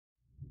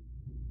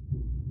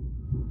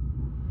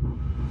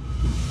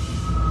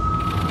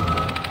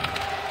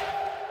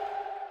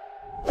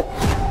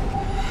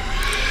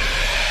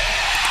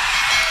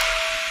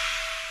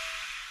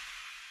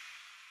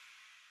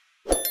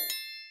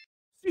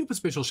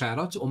Super special shout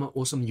out to all my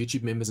awesome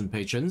YouTube members and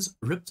patrons: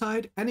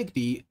 Riptide, Anik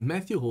D,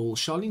 Matthew Hall,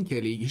 Charlene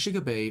Kelly,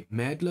 Yishika Bay,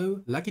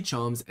 Madlo, Lucky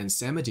Charms, and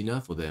Sam Medina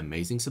for their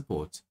amazing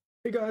support.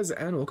 Hey guys,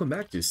 and welcome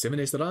back to 7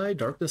 Days That I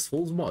Darkness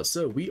Falls Mod.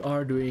 So we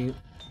are doing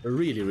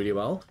really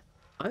well.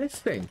 I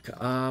think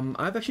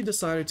I've actually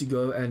decided to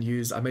go and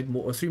use, I made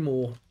three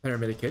more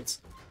paramedic kits.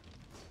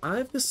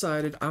 I've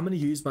decided I'm going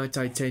to use my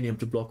titanium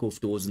to block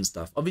off doors and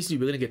stuff. Obviously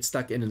we're going to get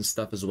stuck in and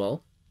stuff as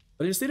well.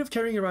 But instead of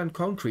carrying around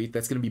concrete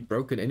that's going to be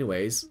broken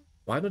anyways,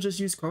 why not just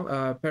use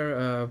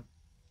paramedic?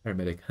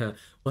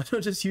 Why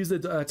not just use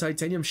the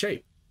titanium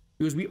shape?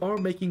 Because we are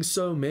making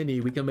so many,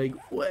 we can make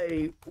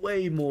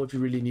way more if we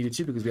really needed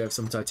to, because we have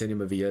some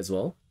titanium over here as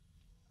well.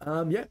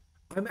 Yeah,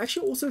 I'm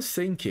actually also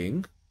thinking,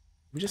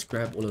 let me just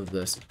grab all of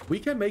this. We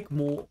can make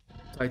more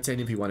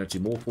titanium if we wanted to,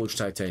 more forged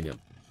titanium.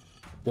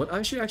 What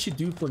I should actually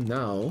do for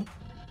now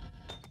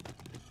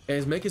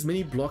is make as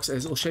many blocks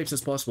or shapes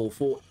as possible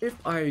for if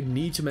I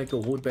need to make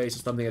a horde base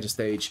or something at a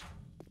stage.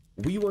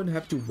 We won't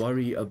have to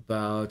worry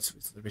about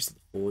the rest of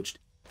the forged.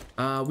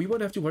 We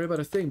won't have to worry about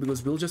a thing,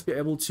 because we'll just be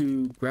able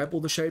to grab all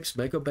the shapes,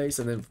 make a base,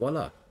 and then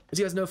voila. As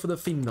you guys know, for the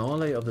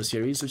finale of the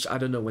series, which I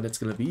don't know when it's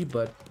going to be,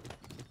 but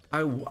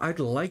I'd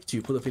like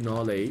to, for the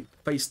finale,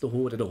 face the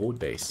horde at a horde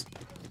base.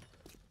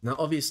 Now,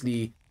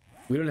 obviously,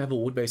 we don't have a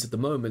horde base at the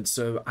moment,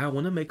 so I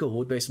want to make a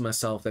horde base for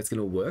myself that's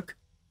going to work.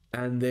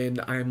 And then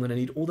I'm going to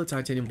need all the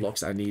titanium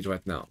blocks I need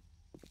right now.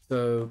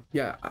 So,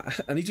 yeah,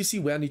 I need to see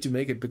where I need to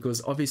make it, because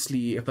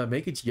obviously, if I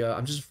make it here,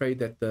 I'm just afraid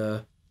that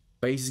the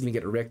base is going to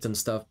get wrecked and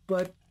stuff.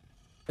 But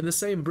in the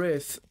same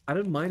breath, I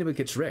don't mind if it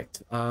gets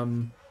wrecked.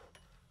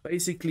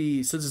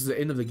 Basically, since it's the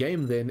end of the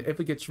game, then if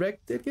it gets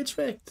wrecked, it gets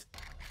wrecked.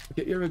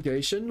 Okay,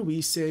 irrigation.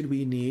 We said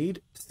we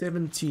need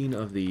 17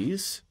 of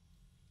these.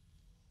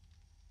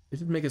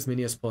 Let's make as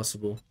many as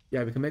possible.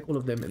 Yeah, we can make all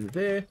of them in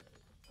there.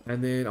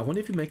 And then I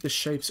wonder if you make the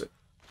shapes.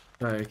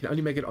 No, you can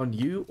only make it on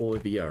you or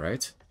over here,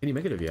 right? Can you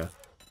make it over here?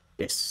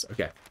 Yes,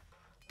 okay.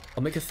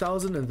 I'll make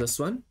 1,000 in this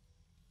one.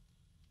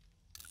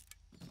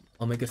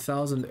 I'll make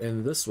 1,000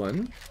 in this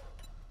one.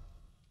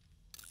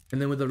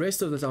 And then with the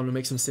rest of this, I want to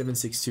make some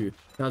 762.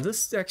 Now this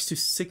stacks to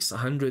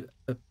 600.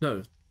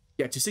 No,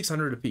 yeah, to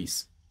 600 a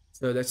piece.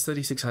 So that's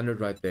 3,600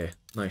 right there.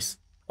 Nice.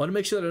 I want to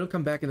make sure that I don't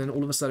come back and then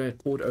all of a sudden it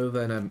poured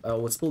over and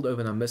it's spilled over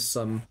and I missed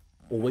some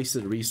or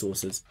wasted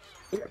resources.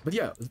 But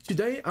yeah,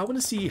 today I want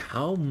to see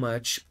how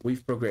much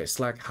we've progressed.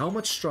 Like, how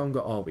much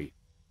stronger are we?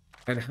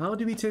 And how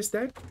do we test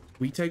that?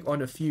 We take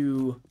on a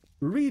few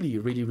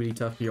really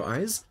tough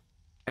POIs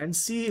and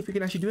see if we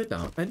can actually do it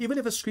now. And even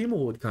if a Screamer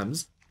Horde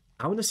comes,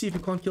 I want to see if you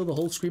can't kill the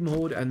whole Screamer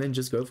Horde and then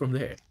just go from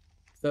there.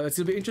 So it's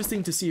going to be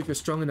interesting to see if you're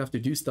strong enough to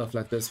do stuff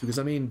like this, because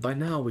I mean, by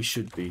now we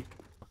should be.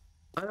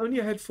 I only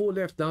had 4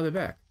 left, now they're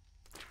back.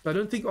 So I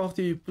don't think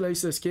after you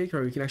place a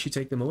Scarecrow, you can actually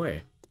take them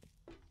away.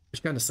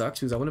 Which kind of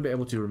sucks, because I want to be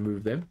able to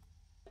remove them.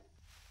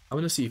 I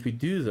want to see if we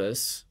do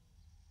this.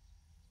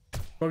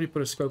 Probably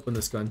put a scope on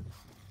this gun.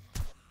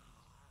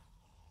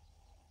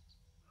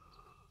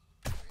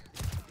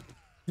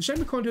 It's a shame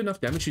we can't do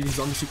enough damage to these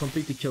zombies to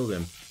completely kill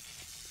them.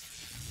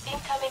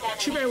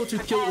 Should be able to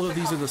kill all of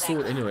these with a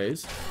sword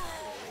anyways.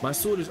 My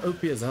sword is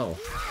OP as hell.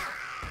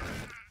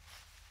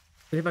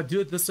 And if I do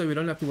it this way, we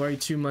don't have to worry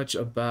too much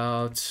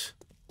about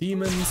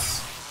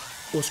demons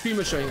or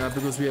screamers showing up,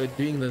 because we are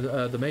doing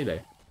the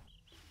melee.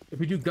 If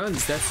we do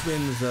guns, that's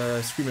when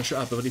the screamers show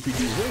up. But if we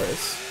do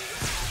this,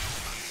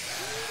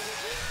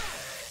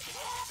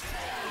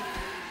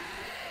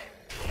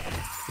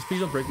 just please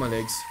don't break my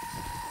legs.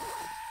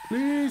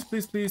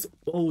 Please.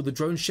 Oh, the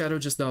drone shadow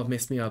just now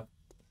messed me up.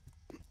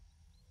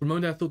 For a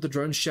moment I thought the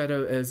drone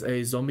shadow is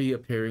a zombie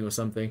appearing or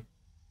something.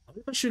 I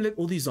think I should let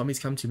all these zombies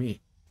come to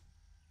me.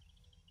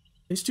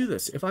 Let's do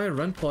this. If I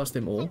run past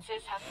them all,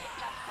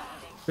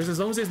 because as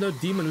long as there's no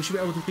demon, we should be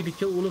able to completely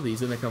kill all of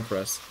these when they come for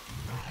us.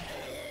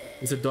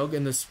 There's a dog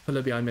in this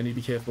pillar behind me. I need to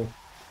be careful.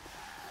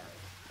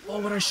 Oh,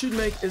 what I should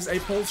make is a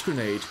pulse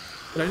grenade.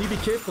 But I need to be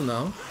careful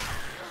now.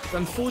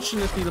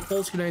 Unfortunately, the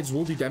pulse grenades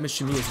will do damage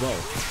to me as well.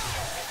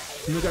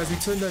 You know, guys, we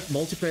turned that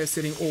multiplayer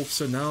setting off,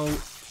 so now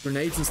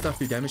grenades and stuff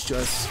do damage to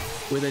us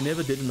where they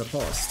never did in the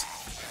past.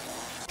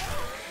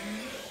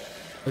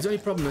 That's the only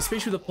problem,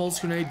 especially with the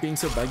pulse grenade being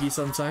so buggy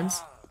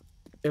sometimes.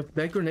 If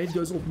that grenade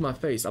goes off in my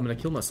face, I'm gonna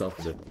kill myself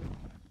with it.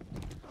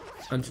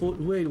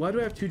 Wait, why do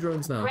I have 2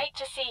 drones now? Great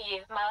to see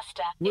you,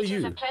 Master. Who are you? It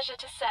is a pleasure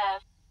to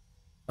serve.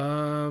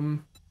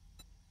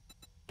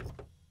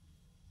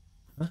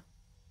 Huh?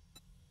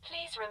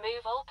 Please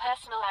remove all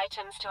personal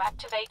items to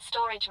activate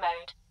storage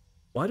mode.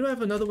 Why do I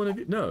have another one of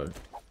you? No.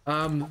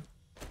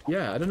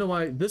 Yeah, I don't know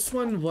why. This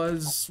one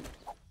was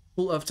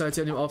full of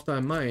titanium after I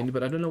mined,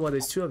 but I don't know why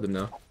there's 2 of them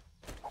now.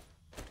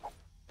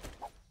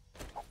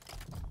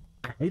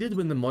 I hate it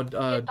when the mod,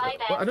 well,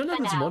 I don't know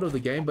if it's a mod of the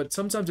game, but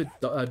sometimes it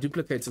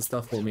duplicates the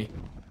stuff for me.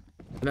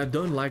 And I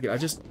don't like it. I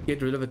just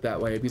get rid of it that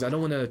way, because I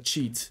don't want to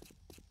cheat.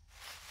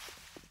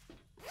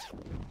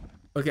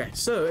 Okay,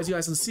 so as you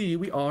guys can see,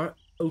 we are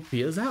OP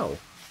as hell.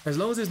 As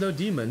long as there's no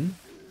demon.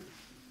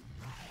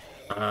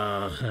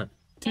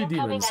 2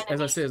 demons,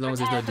 as I say, as long as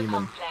there's no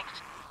demon.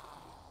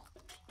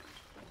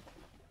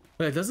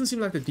 But it doesn't seem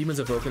like the demons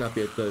have woken up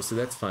yet though, so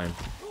that's fine.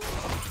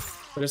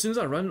 But as soon as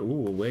I run...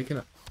 Ooh, where can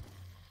I...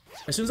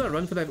 As soon as I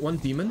run for that one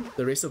demon,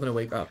 the rest are going to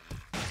wake up.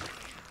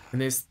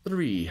 And there's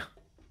 3.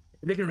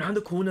 They can round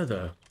the corner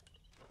though.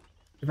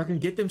 If I can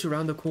get them to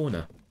round the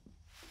corner.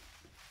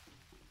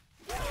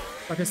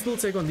 I can still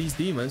take on these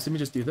demons. Let me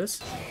just do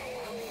this.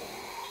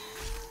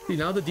 See,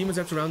 now the demons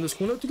have to round this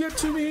corner to get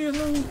to me.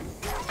 Hello.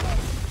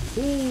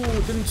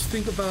 Oh, didn't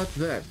think about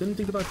that. Didn't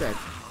think about that.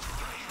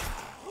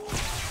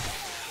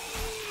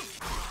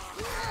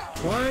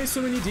 Why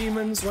so many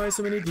demons? Why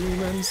so many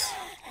demons?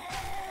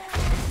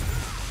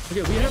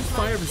 Okay, we have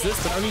fire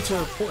resist, but only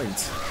to a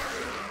point.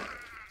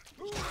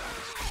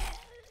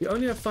 We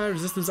only have fire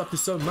resistance up to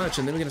so much,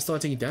 and then we're gonna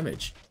start taking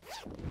damage.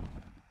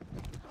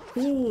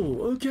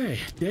 Oh, okay.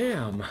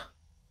 Damn.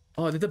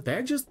 Oh, did the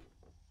bag just...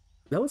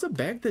 That was a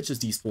bag that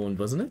just despawned,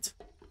 wasn't it?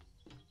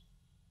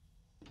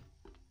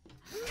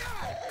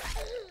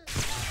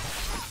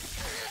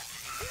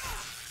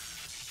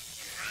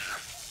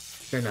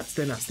 Stand up,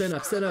 stand up, stand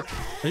up, stand up.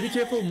 And be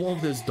careful more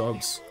of those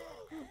dogs.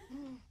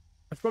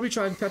 I should probably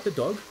try and cut the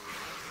dog.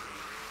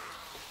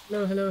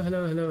 Hello, hello,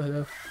 hello, hello,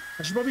 hello.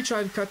 I should probably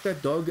try and cut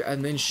that dog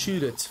and then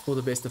shoot it for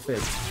the best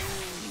effect.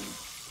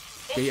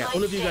 Okay, yeah,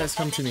 all of you guys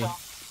come to me.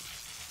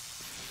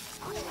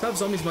 Tough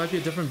zombies might be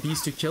a different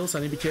beast to kill, so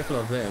I need to be careful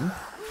of them.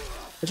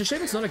 It's a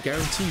shame it's not a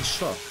guaranteed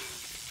shot.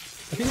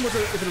 I think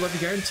if it was a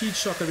guaranteed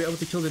shot, I'd be able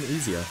to kill them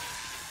easier.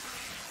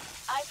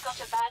 I've got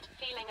a bad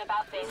feeling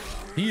about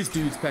this.'s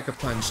dudes pack a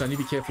punch, so I need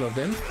to be careful of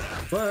them.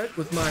 But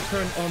with my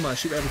current armor, I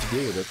should be able to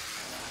deal with it.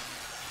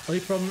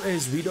 Only problem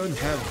is we don't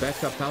have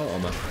backup power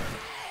armor.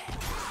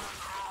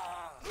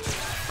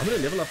 I'm gonna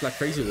level up like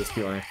crazy with this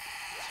PI.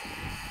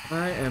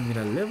 I am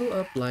gonna level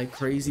up like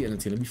crazy and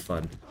it's gonna be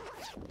fun.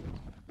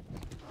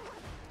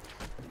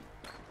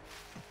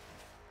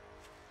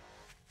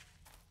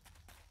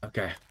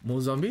 Okay, more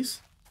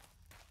zombies.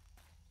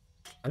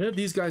 I don't know if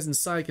these guys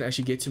inside can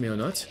actually get to me or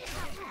not.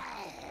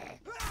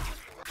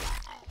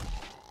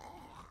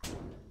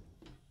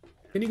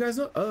 Can you guys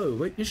not? Oh,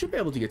 wait, you should be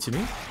able to get to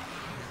me.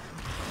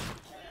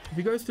 If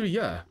you go through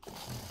here.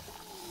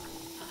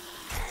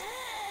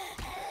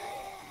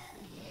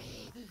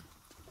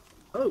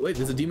 Oh, wait,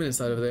 there's a demon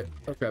inside over there.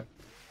 Oh, crap.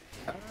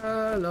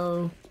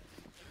 Hello.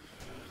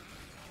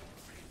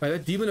 Right,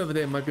 that demon over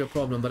there might be a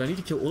problem, but I need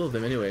to kill all of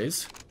them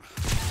anyways.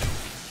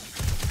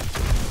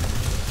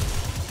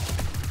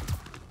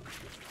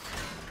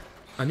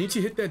 I need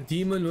to hit that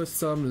demon with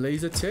some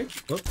laser tech.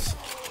 Whoops.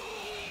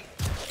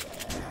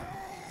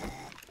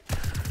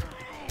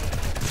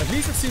 At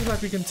least it seems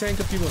like we can tank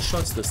a few more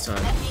shots this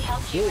time.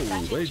 Whoa,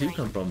 where did you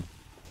come from?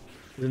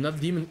 There's another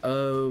demon.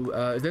 Oh,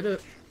 is that a...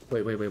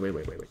 Wait.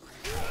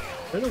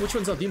 I don't know which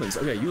ones are demons.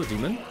 Okay, you're a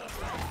demon.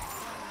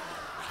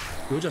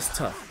 You're just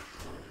tough.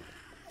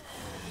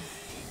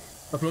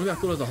 Probably I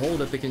thought it was a hole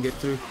that they can get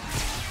through.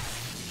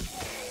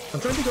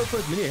 I'm trying to go for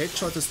as many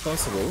headshots as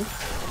possible.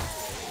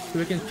 So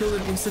we can kill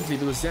them instantly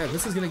because, yeah,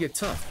 this is gonna get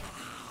tough.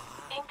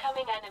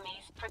 Incoming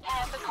enemies,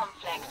 prepare for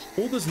conflict.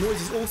 All this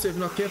noise is also, if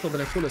not careful,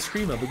 gonna call a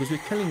screamer because we're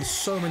killing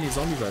so many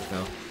zombies right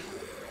now.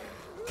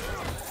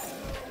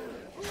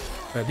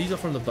 These are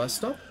from the bus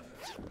stop.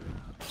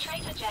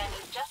 Traitor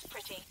journey, just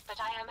pretty, but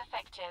I am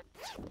effective.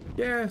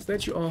 Yes,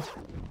 that you are.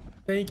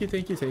 Thank you,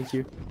 thank you, thank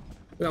you.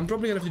 Well, I'm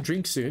probably gonna have to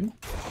drink soon.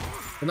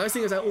 The nice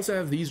thing is I also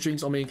have these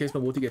drinks on me in case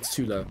my water gets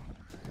too low.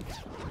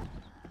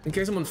 In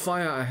case I'm on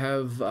fire, I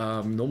have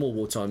normal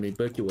water on me,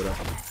 Berkey water.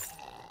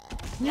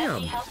 Yeah.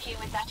 Let me help you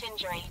with that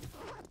injury.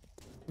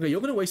 Okay,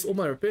 you're gonna waste all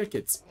my repair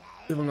kits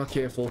if I'm not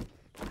careful.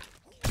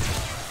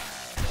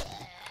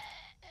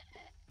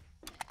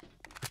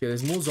 Okay,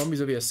 there's more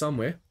zombies over here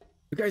somewhere.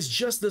 You guys,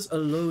 just this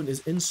alone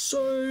is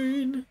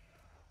insane.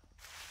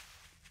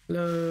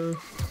 Hello.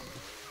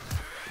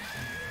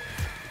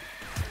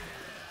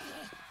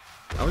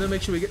 I want to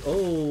make sure we get...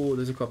 Oh,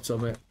 there's a cop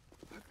somewhere.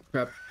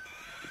 Crap.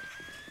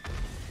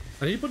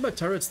 I need to put my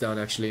turrets down,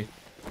 actually.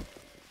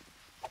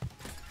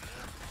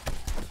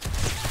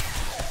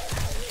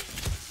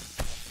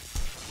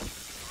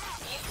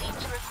 You seem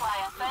to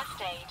require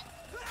first aid.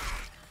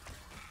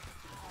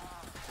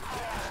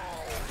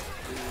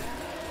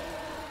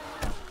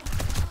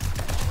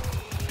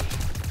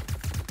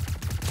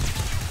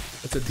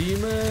 It's a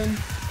demon.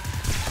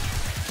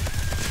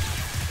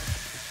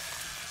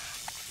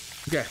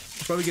 Okay,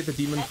 I'll probably get the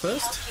demon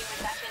first.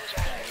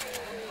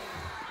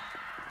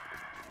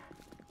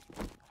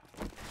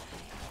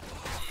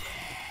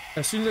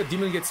 As soon as the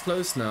demon gets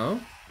close now...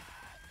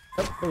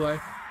 Oh, bye.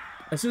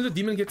 As soon as the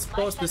demon gets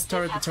past this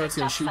turret, the turret's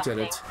gonna shoot at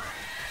it.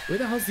 Where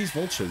the hell's these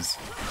vultures?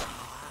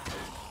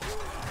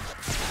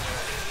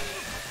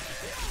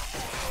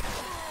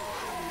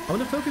 I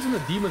want to focus on the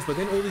demons, but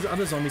then all these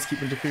other zombies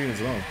keep interfering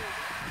as well.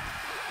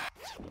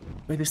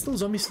 Wait, there's still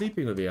zombies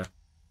sleeping over here.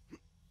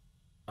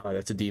 Oh,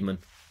 that's a demon.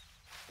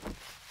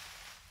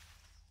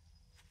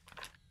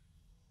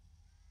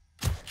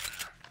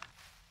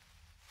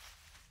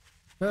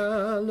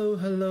 Hello,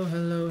 hello,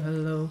 hello,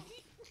 hello.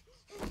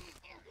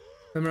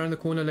 Come around the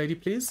corner, lady,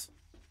 please.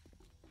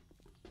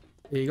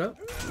 There you go.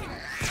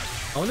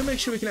 I want to make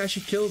sure we can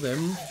actually kill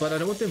them, but I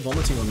don't want them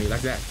vomiting on me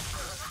like that.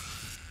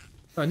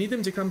 I need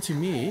them to come to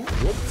me.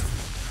 Whoop.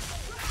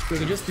 So we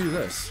can just do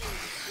this.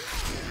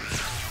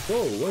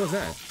 Whoa, what was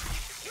that?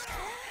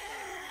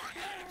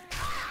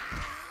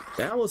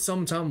 That was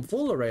some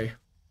tomfoolery.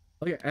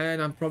 Okay,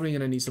 and I'm probably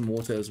going to need some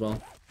water as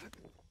well.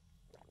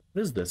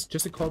 What is this?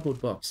 Just a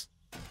cardboard box.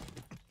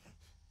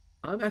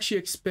 I'm actually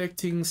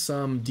expecting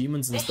some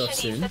demons and stuff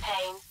soon.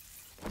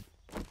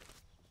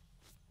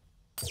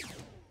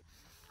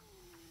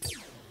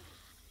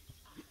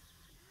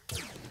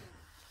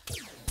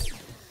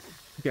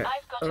 Okay,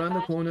 around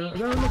the corner,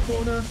 around the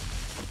corner.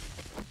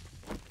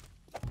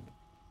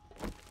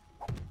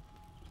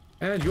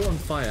 And you're on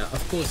fire,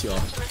 of course you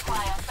are.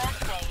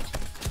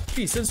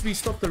 Gee, since we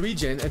stopped the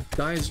regen, it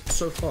dies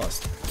so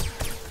fast.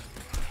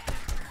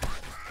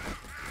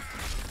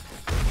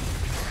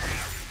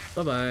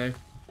 Bye-bye.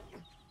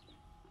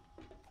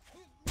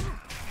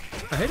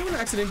 I hate when I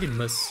accidentally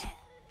miss.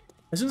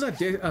 As soon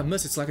as I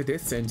miss, it's like a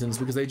death sentence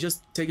because they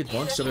just take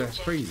advantage of it like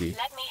crazy.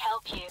 Let me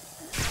help you.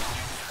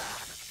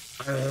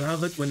 I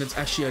love it when it's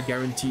actually a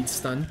guaranteed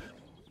stun.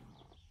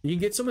 You can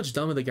get so much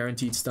done with a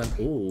guaranteed stun.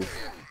 Oh,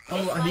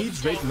 I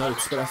need red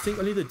notes, but I think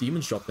only the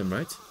demons drop them,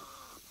 right?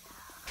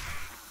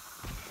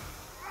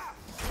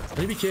 I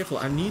need to be careful.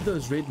 I need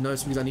those red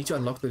notes because I need to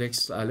unlock the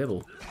next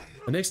level.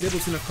 The next level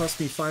is going to cost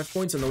me 5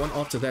 points, and the one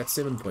after that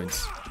 7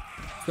 points.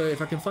 So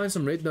if I can find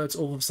some red notes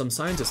off of some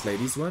scientist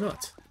ladies, why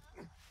not?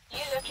 You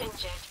look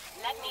injured.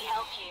 Let me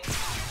help you.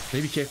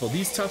 Maybe careful.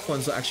 These tough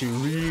ones are actually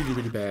really,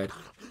 really bad.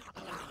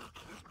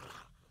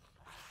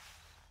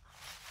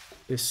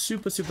 They're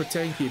super, super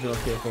tanky if you're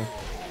not careful.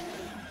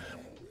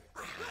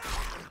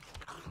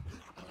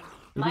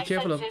 Be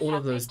careful of all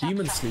of those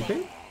demons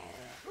sleeping.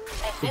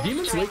 The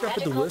demons wake up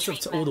at the worst of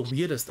or the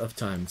weirdest of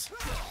times.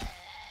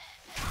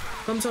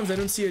 Sometimes they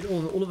don't see it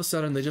all of a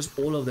sudden they just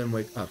all of them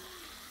wake up.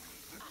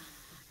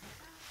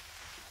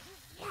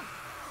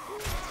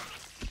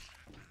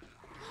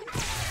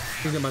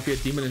 I think there might be a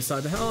demon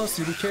inside the house,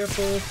 so be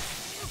careful.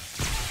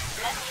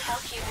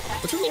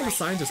 What's with all the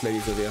scientist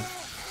ladies over here?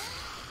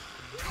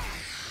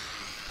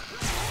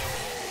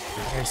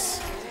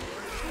 Nice.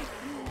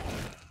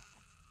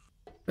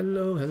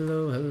 Hello,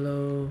 hello,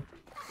 hello.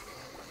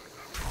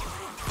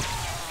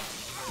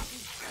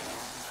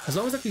 As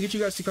long as I can get you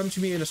guys to come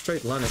to me in a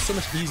straight line, it's so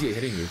much easier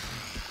hitting you.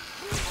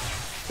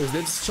 Because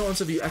there's a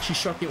chance of you actually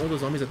shocking all the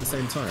zombies at the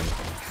same time.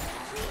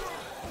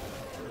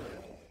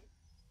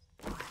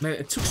 Man,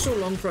 it took so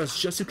long for us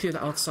just to clear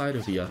the outside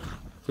of here.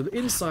 So the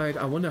inside,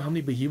 I wonder how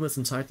many behemoths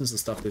and titans and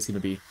stuff there's going to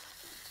be.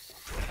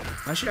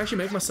 I should actually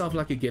make myself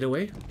like a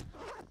getaway.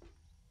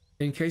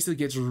 In case it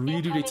gets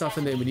really, really tough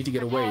in there and we need to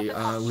get away,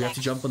 we have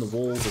to jump on the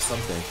walls or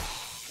something.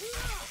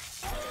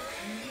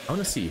 I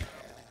want to see.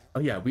 Oh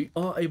yeah, we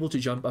are able to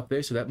jump up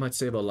there, so that might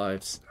save our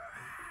lives.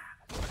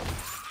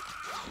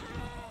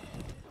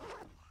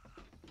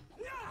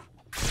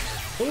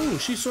 Oh,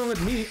 she swung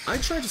at me. I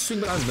tried to swing,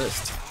 but I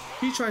missed.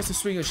 She tries to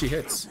swing and she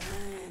hits.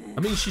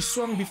 I mean, she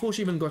swung before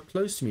she even got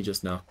close to me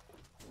just now.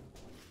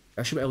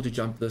 I should be able to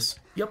jump this.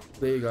 Yep,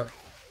 there you go.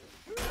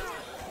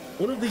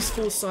 All of these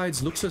four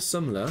sides look so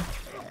similar.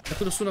 I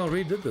could have sworn I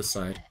already did this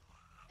side.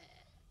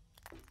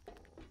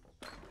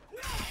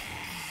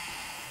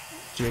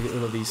 Should I get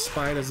all of these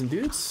spiders and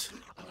dudes?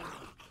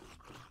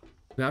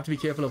 Now I have to be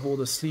careful of all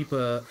the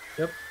sleeper.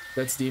 Yep,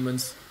 that's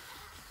demons.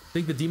 I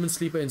think the demon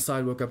sleeper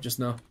inside woke up just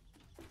now.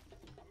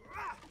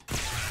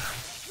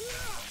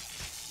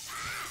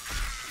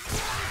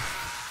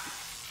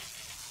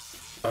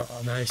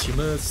 Oh, nice, you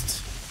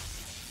missed.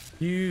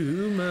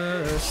 You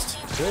missed.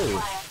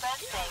 Whoa.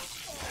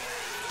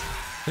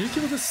 How do you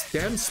kill this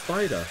damn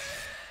spider?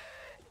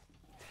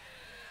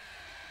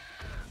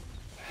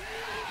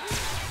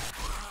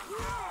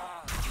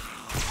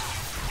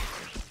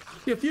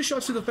 Yeah, a few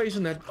shots to the face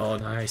and that. Oh,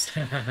 nice.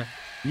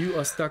 You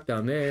are stuck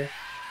down there.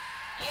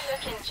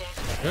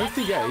 I don't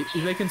think, yeah,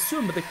 they can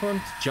swim, but they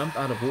can't jump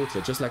out of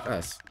water, just like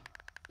us.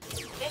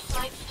 This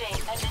might stay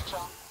a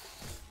little.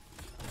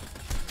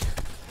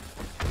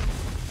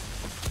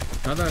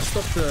 Now that I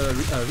stopped the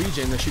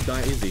regen, they should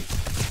die easy.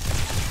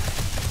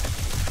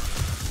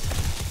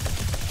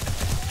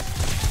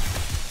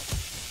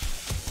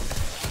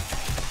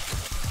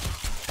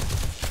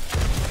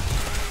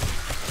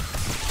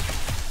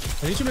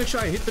 I need to make sure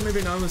I hit them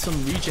every now and then with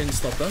some regen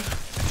stopper,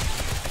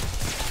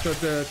 so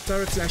the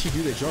turrets actually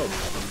do their job.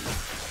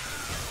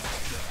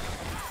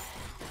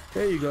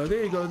 There you go,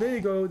 there you go, there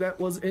you go. That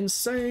was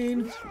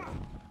insane.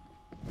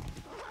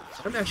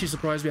 I'm actually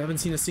surprised we haven't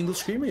seen a single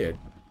screamer yet.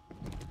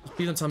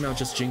 Please don't tell me I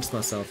just jinxed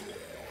myself.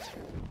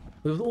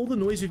 But with all the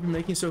noise we've been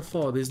making so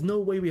far, there's no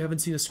way we haven't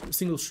seen a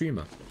single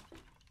streamer.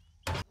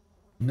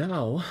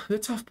 Now, the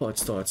tough part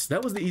starts.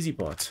 That was the easy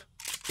part.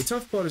 The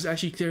tough part is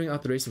actually clearing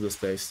out the rest of the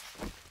space.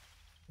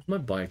 Where's my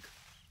bike?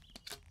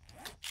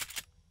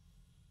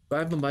 Do I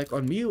have my bike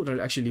on me, or did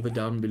I actually leave it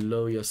down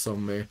below here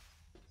somewhere?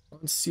 I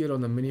can't see it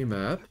on the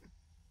mini-map.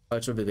 Oh,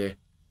 it's over there.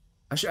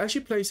 I should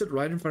actually place it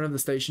right in front of the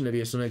station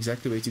levy so I know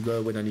exactly where to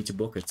go when I need to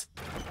book it.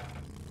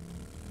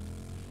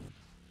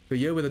 So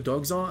yeah, where the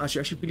dogs are, I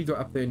should actually quickly go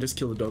up there and just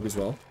kill the dog as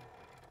well.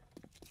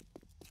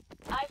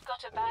 I've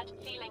got a bad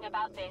feeling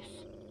about this.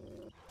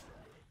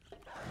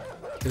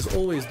 There's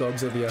always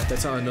dogs over here,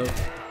 that's how I know.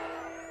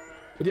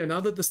 But yeah, now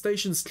that the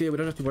station's clear, we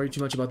don't have to worry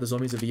too much about the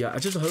zombies over here. I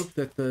just hope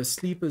that the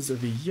sleepers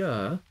over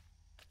here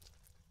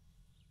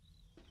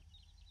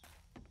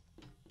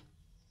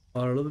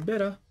are a little bit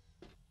better.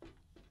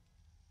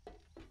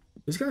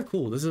 This is kind of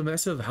cool. This is a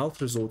massive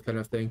health resort kind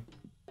of thing.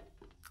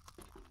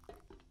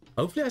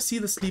 Hopefully I see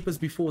the sleepers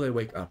before they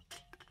wake up.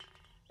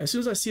 As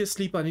soon as I see a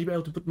sleeper, I need to be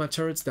able to put my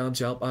turrets down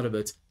to help out of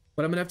it.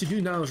 What I'm going to have to do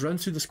now is run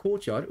through this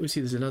courtyard. Oh, see,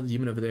 there's another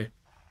demon over there.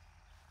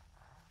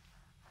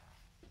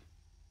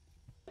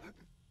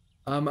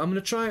 I'm going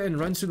to try and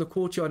run through the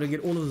courtyard and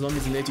get all of the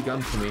zombies in there to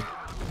gun for me.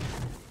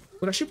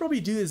 What I should probably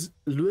do is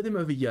lure them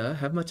over here,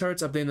 have my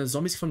turrets up there, and the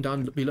zombies from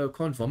down below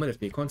can't vomit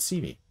at me, can't see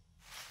me.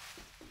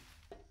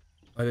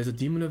 Oh, there's a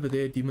demon over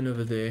there, demon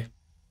over there.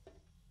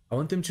 I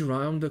want them to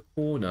round the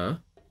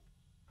corner.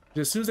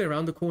 As soon as they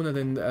round the corner,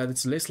 then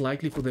it's less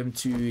likely for them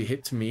to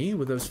hit me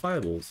with those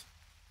fireballs.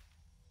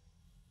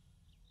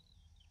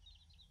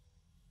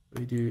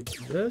 We do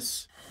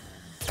this.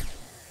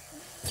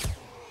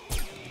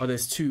 Oh,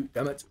 there's two.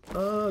 Damn it.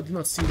 Oh, did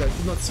not see that.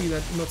 Did not see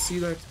that. Did not see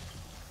that.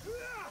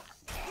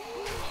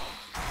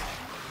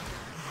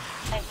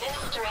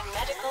 Administering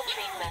medical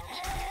treatment.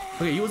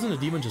 Okay, he wasn't a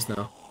demon just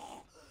now.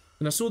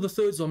 When I saw the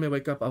third zombie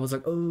wake up, I was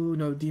like, oh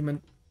no,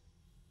 demon.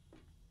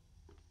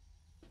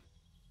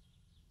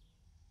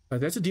 Oh,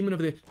 there's a demon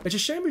over there. It's a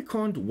shame we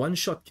can't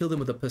one-shot kill them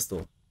with a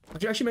pistol. I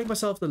should actually make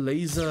myself the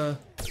laser.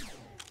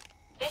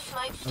 This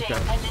might sting a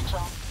little.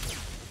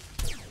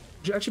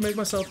 I should actually make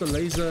myself the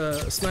laser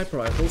sniper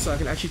rifle so I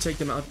can actually take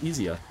them out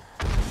easier.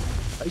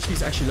 HP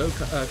is actually low,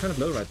 kind of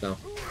low right now.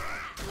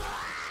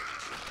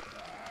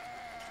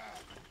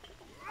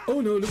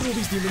 Oh no, look at all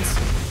these demons.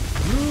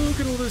 Look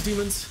at all those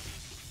demons.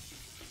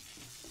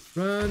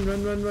 Run,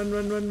 run, run, run,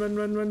 run, run, run,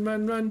 run, run,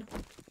 run, run.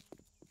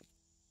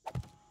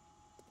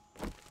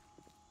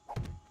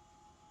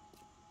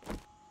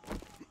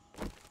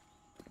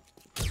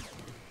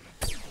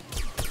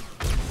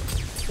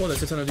 Oh,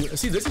 that's a ton of demons.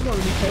 See, this is why we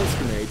need pulse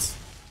grenades.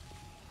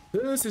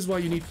 This is why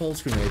you need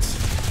pulse grenades.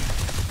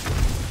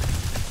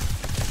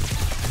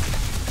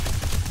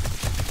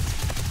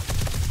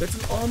 That's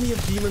an army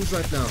of demons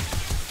right now.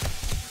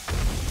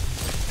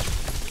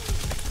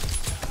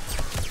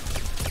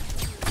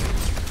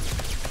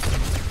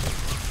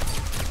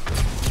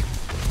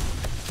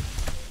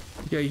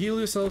 Okay, heal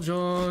yourself,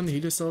 John.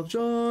 Heal yourself,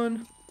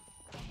 John.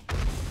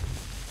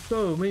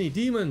 So many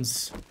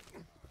demons.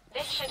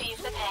 This should ease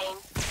the pain.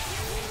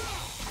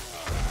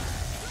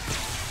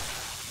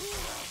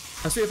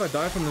 I swear if I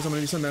die from this, I'm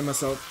gonna do something to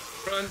myself.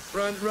 Run,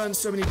 run, run.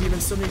 So many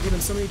demons, so many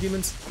demons, so many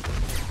demons.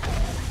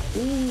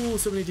 Ooh,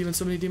 so many demons,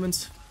 so many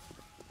demons.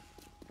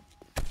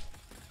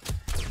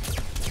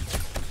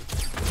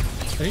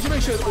 I need to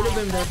make sure that all of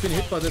them have been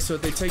hit by this so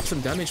that they take some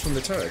damage from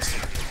the turrets.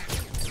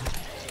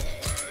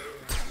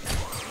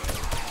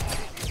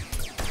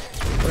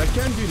 What I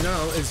can do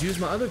now is use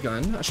my other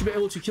gun. I should be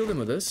able to kill them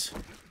with this.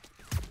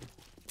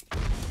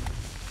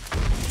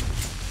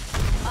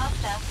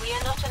 Master, we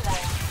are not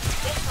alone.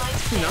 This might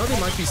sting Now there a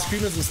might be little.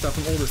 screamers and stuff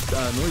and all this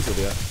noise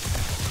over here.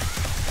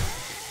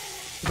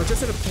 If I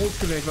just had a pulse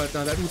grenade right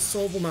now, that would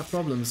solve all my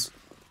problems.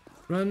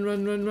 Run,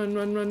 run, run, run,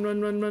 run, run,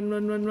 run, run, run,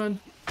 run, run, run.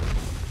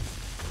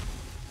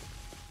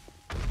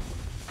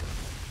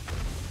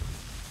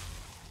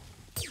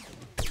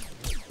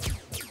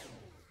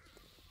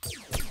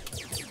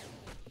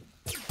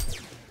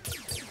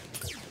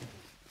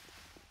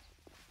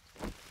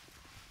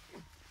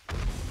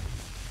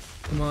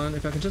 Come on,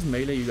 if I can just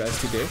melee you guys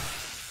to death.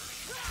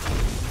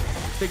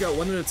 Take out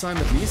one at a time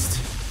at least.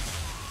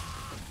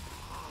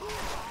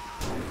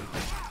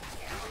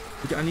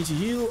 Okay, I need to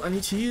heal, I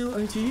need to heal, I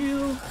need to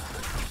heal.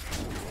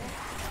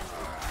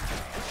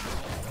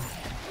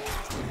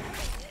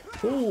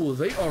 Oh,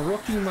 they are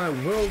rocking my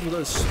world with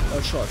those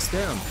shots,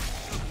 damn.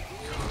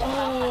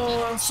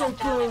 Oh, I'm so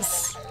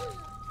close.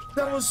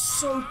 That was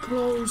so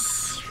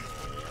close.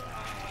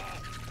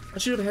 I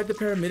should have had the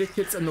paramedic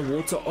kits and the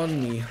water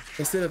on me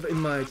instead of in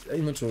my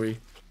inventory.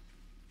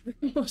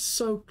 It was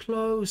so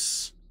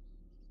close.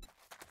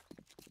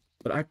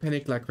 But I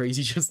panicked like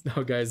crazy just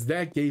now, guys.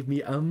 That gave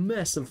me a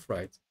massive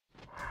fright.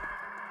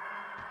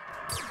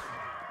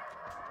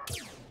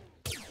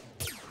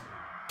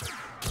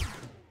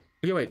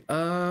 Okay, wait.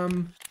 I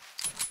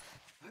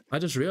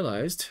just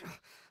realized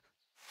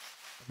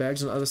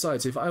bags on the other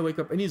side. So if I wake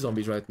up any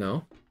zombies right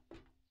now,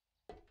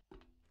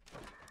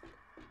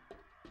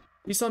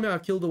 please tell me I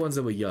killed the ones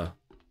that were here.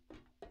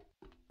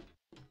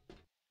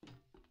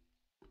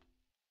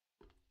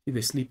 See,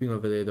 they're sleeping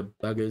over there, the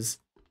buggers.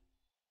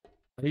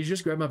 I need to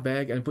just grab my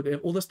bag and put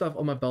all the stuff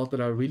on my belt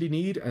that I really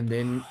need, and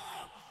then...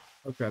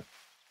 Oh crap.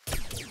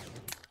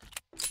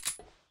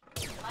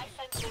 My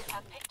senses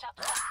have picked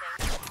up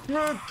something.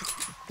 Run!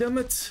 Damn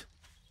it!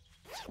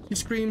 She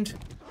screamed.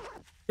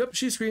 Yep,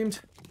 she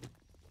screamed.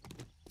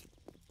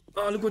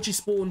 Oh, look what she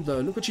spawned though.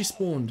 Look what she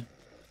spawned.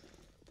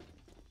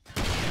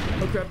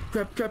 Oh crap,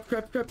 crap, crap,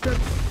 crap, crap,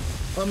 crap.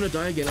 Oh, I'm gonna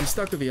die again. I'm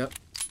stuck over here.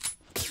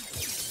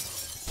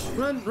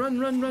 Run, run,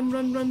 run, run,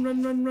 run, run,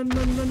 run, run, run,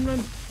 run, run,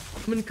 run.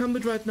 I'm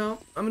encumbered right now.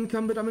 I'm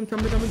encumbered. I'm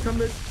encumbered. I'm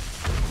encumbered.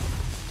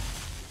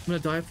 I'm gonna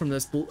die from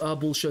this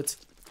bullshit.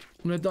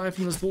 I'm gonna die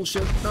from this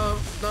bullshit. No,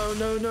 no,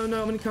 no, no,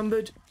 no. I'm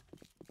encumbered.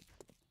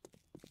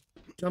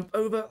 Jump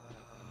over.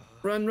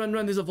 Run, run,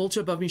 run. There's a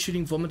vulture above me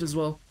shooting vomit as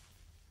well.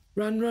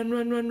 Run, run,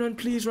 run, run, run.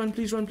 Please run,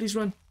 please run, please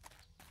run.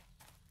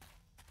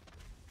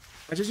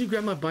 I just need to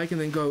grab my bike and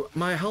then go.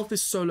 My health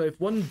is so low. If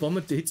one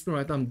vomit hits me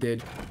right now, I'm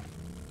dead.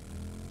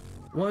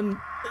 One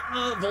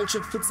vulture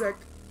footsack.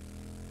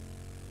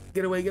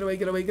 Get away, get away,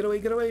 get away, get away,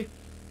 get away.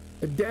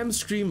 A damn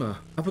screamer.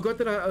 I forgot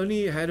that I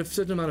only had a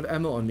certain amount of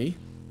ammo on me.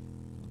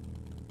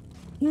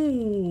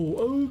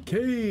 Ooh,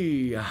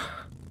 okay.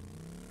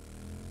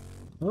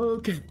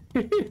 Okay.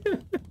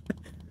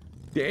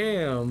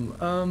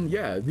 Damn.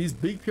 Yeah, these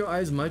big pure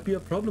eyes might be a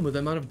problem with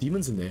the amount of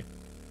demons in there.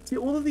 See,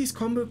 all of these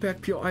combo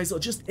pack pure eyes are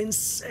just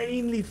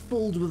insanely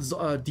filled with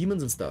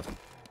demons and stuff.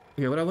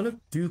 Okay, what I want to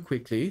do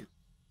quickly.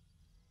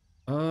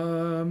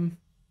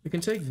 We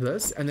can take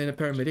this and then a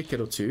paramedic kit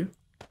or two.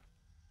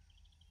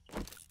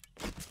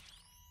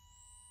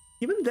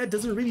 Even that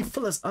doesn't really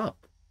fill us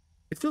up.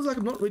 It feels like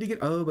I'm not really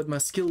getting... Oh, but my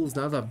skills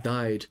now that I've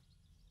died.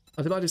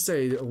 I was about to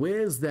say,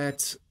 where's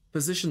that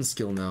position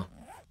skill now?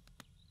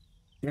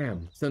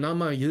 Damn. So now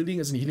my healing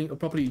isn't healing, or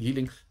properly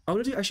healing. I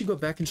wanted to actually go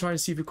back and try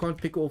and see if we can't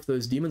pick off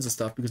those demons and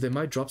stuff, because they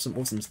might drop some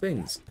awesome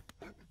things.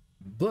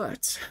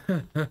 But...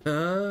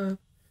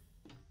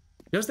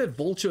 just that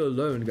vulture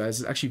alone, guys,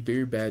 is actually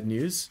very bad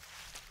news.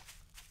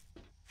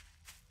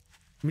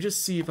 Let me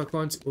just see if I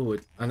can't... Oh,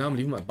 and now I'm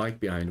leaving my bike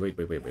behind. Wait.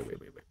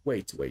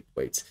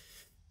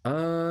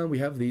 We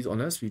have these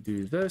on us. We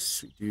do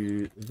this. We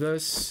do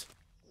this.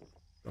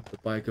 Drop the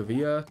bike over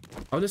here.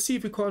 I want to see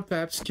if we can't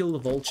perhaps kill the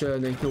vulture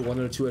and then kill one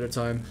or two at a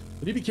time.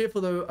 We need to be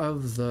careful, though,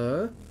 of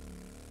the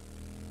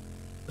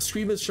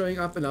screamers showing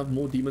up and have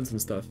more demons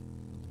and stuff.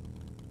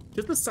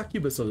 Just the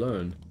succubus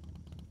alone.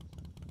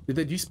 Did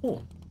they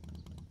despawn?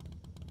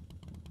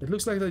 It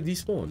looks like they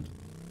despawned.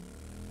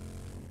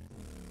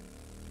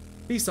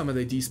 Please tell me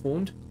they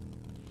despawned.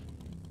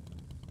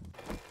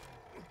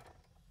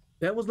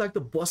 That was like the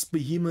boss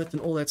behemoth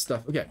and all that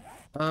stuff. Okay,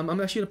 I'm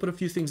actually gonna put a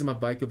few things in my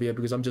bike over here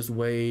because I'm just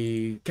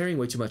carrying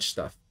way too much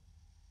stuff.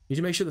 Need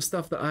to make sure the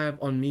stuff that I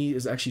have on me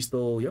is actually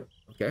still... Yep,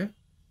 okay.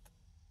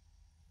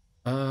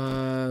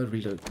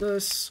 Reload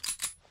this.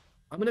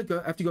 I'm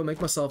gonna have to go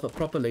make myself a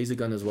proper laser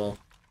gun as well.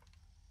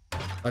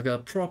 Like a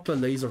proper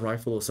laser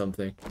rifle or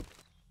something.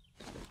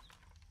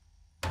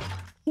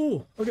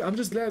 Oh, okay, I'm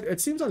just glad.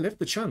 It seems I left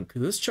the chunk.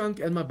 This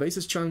chunk and my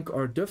base's chunk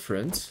are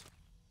different.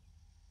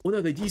 Oh no,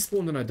 they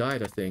despawned and I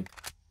died, I think.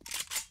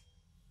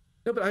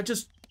 No, but I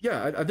just...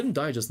 Yeah, I didn't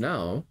die just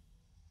now.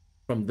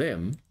 From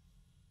them.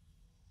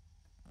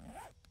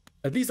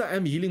 At least I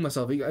am healing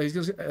myself.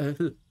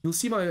 You'll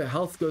see my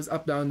health goes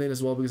up down then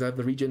as well because I have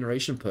the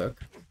regeneration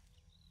perk.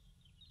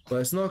 But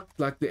it's not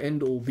like the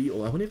end all be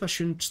all. I wonder if I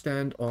shouldn't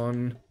stand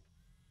on...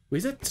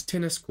 Where's that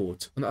tennis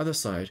court? On the other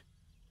side.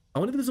 I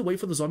wonder if there's a way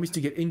for the zombies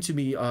to get into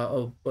me,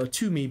 or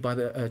to me by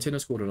the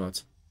tennis court or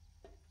not.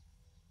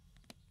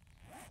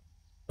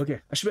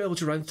 Okay, I should be able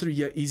to run through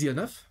here easy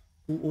enough.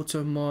 Full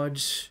auto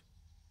mod.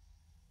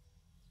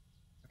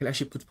 I can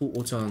actually put full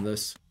auto on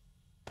this.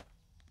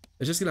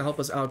 It's just going to help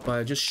us out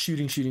by just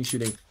shooting.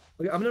 Okay,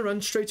 I'm going to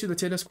run straight to the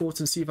tennis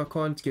courts and see if I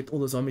can't get all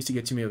the zombies to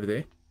get to me over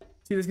there.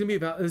 See, there's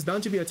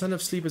bound to be a ton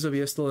of sleepers over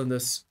here still in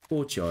this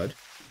courtyard.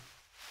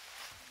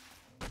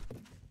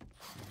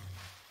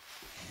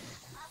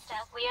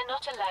 We are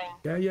not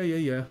alone.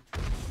 Yeah.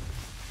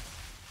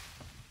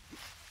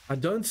 I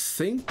don't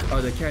think...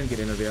 Oh, they can get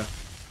in over here.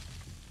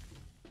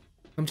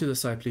 Come to the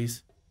side,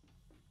 please.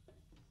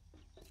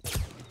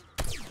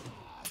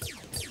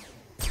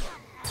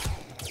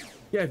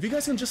 Yeah, if you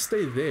guys can just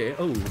stay there...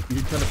 Oh, you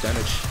did kind of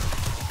damage.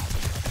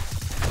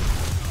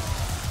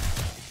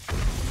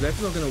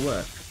 That's not gonna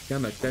work.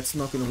 Damn it, that's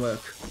not gonna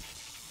work.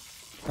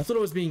 I thought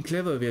I was being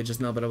clever over here just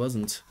now, but I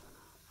wasn't.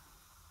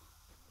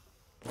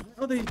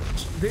 Oh,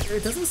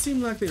 it doesn't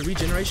seem like their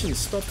regeneration is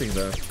stopping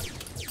though,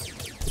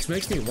 which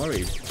makes me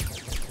worried.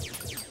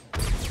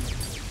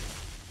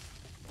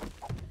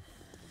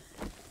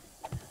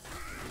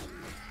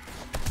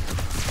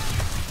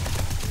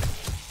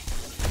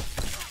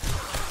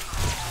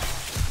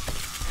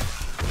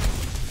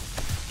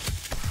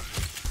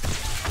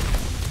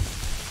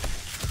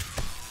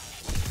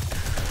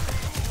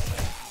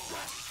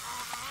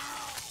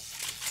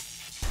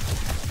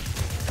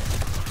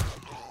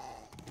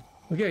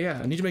 Okay,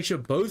 yeah, I need to make sure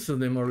both of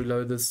them are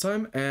reloaded this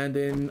time, and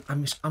then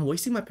I'm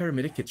wasting my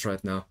paramedic kits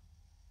right now.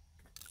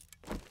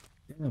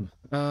 Damn.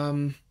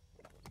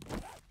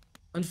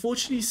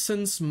 Unfortunately,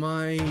 since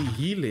my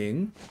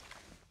healing,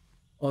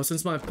 or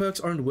since my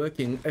perks aren't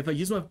working, if I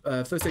use my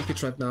first aid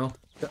kit right now,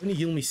 they only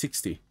heal me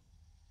 60.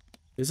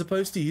 They're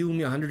supposed to heal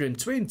me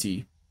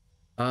 120,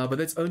 but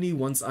that's only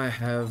once I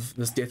have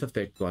this death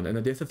effect gone, and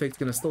the death effect's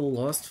gonna still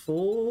last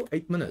for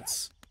 8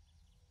 minutes.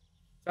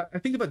 I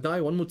think if I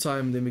die one more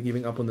time, then we're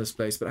giving up on this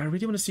place. But I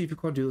really want to see if we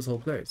can't do this whole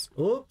place.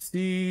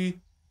 Oopsie.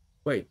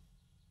 Wait.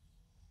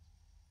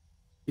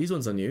 These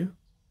ones are new.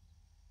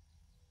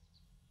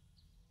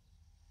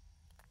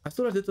 I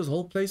thought I did this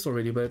whole place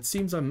already, but it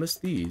seems I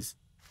missed these.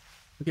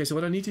 Okay, so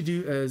what I need to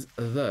do is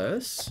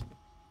this.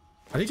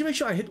 I need to make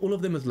sure I hit all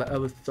of them with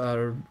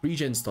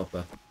regen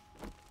stopper.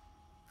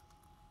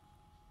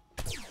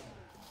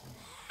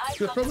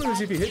 The problem is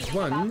if you hit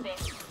one,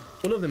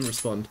 all of them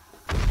respond.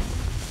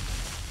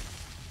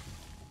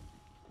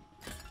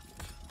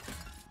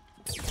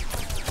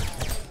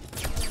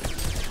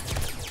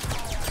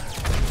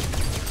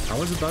 I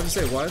was about to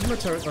say, why is my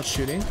turret not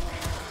shooting?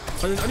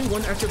 But there's only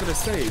one active at a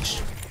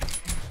stage.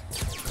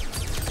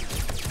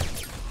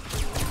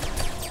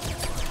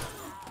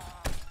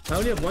 I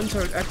only have one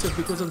turret active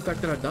because of the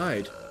fact that I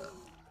died.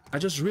 I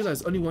just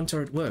realized only one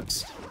turret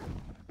works.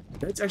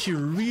 That's actually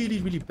really,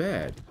 really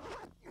bad.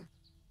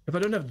 If I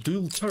don't have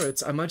dual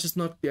turrets, I might just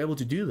not be able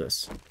to do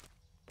this.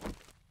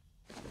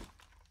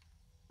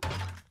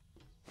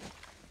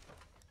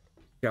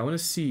 Yeah, I want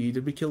to see,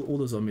 did we kill all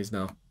the zombies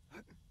now?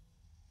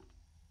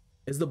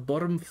 Is the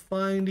bottom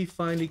finally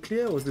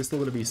clear, or is there still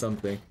going to be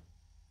something?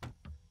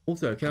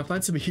 Also, can I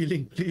find some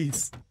healing,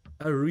 please?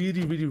 I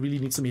really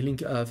need some healing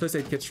first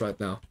aid kits right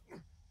now.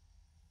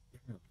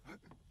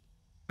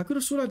 I could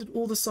have sworn I did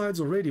all the sides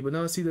already, but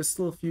now I see there's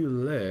still a few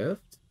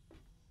left.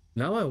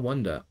 Now I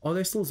wonder, are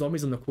there still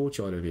zombies in the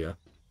courtyard over here?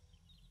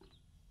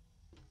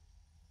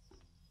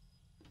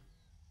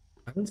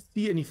 I don't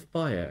see any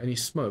fire, any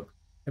smoke.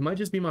 It might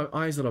just be my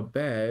eyes that are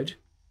bad.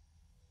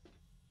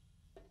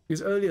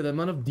 Because earlier, the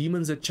amount of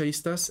demons that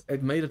chased us,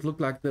 it made it look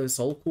like this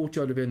whole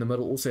courtyard over here in the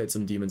middle also had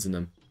some demons in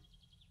them.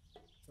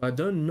 I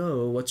don't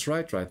know what's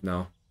right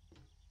now.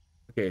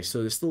 Okay, so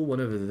there's still one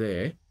over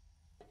there.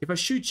 If I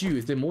shoot you,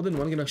 is there more than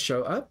one gonna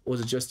show up, or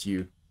is it just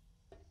you?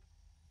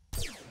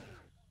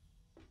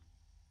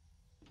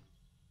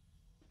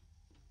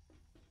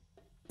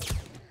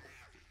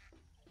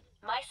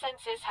 My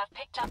senses have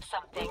picked up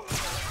something.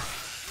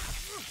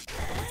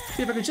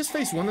 See, if I can just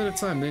face one at a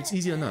time, then it's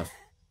easy enough.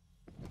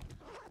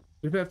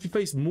 If I have to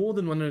face more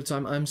than one at a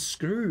time, I'm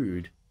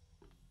screwed.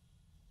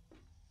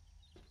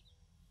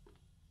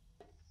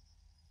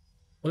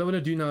 What I want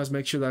to do now is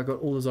make sure that I got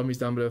all the zombies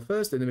down below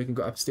first, and then we can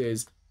go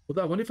upstairs.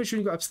 Although I wonder if I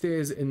shouldn't go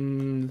upstairs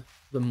in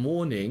the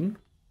morning,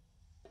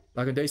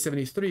 like on day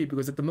 73,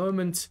 because at the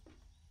moment,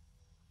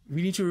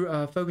 we need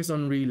to focus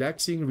on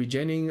relaxing,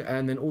 regenning,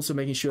 and then also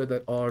making sure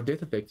that our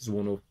death effect is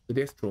worn off, the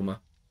death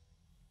trauma.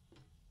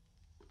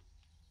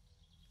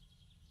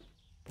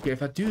 Okay,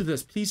 if I do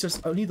this, please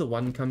just only the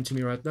one come to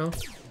me right now.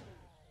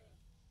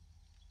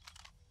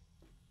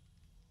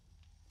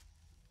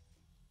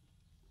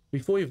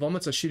 Before he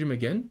vomits, I shoot him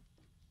again.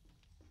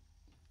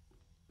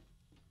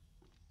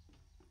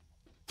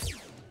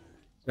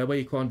 That way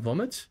he can't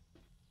vomit.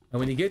 And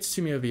when he gets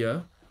to me over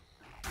here...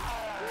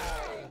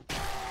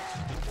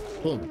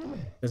 boom.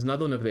 There's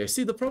another one over there.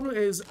 See, the problem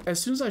is,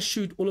 as soon as I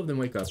shoot, all of them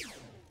wake up.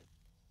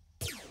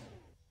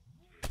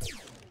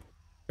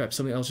 Crap,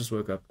 something else just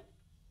woke up.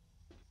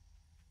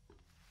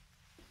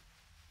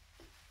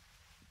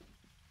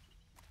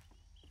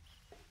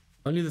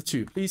 Only the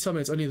two. Please tell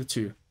me it's only the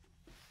two.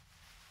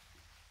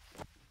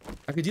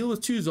 I could deal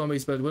with two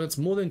zombies, but when it's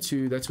more than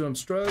two, that's when I'm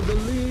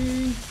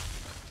struggling.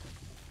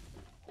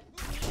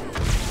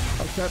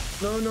 Oh crap.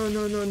 No.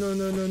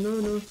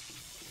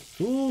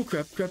 Oh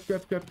crap.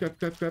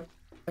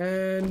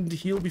 And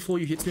heal before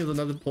you hit me with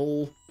another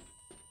pole.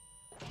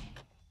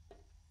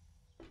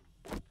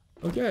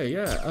 Okay,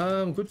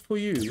 yeah. Good for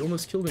you. You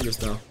almost killed me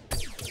just now.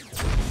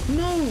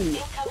 No!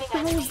 What the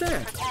hell was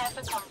that?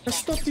 I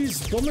stopped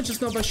these bombers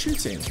just now by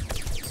shooting.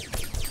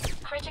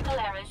 Critical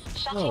errors.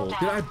 Oh,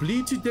 did I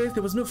bleed to death?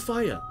 There was no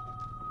fire.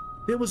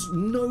 There was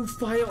no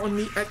fire on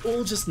me at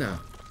all just now.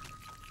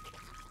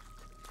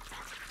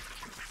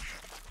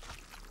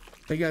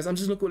 Hey guys, I'm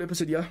just gonna call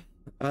episode here.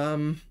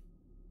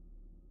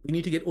 We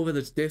need to get over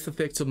the death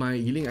effect so my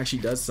healing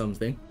actually does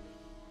something.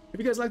 If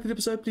you guys liked the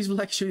episode, please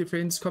like, share with your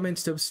friends,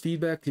 comments, tips,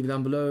 feedback, leave it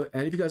down below.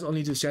 And if you guys are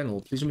new to this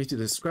channel, please remember to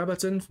hit the subscribe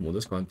button for more of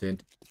this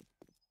content.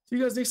 See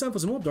you guys next time for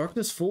some more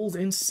Darkness Falls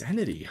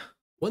insanity.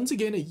 Once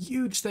again, a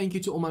huge thank you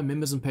to all my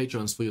members and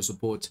patrons for your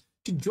support.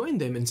 To join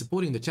them in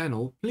supporting the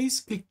channel, please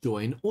click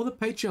join or the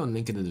Patreon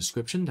link in the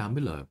description down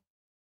below.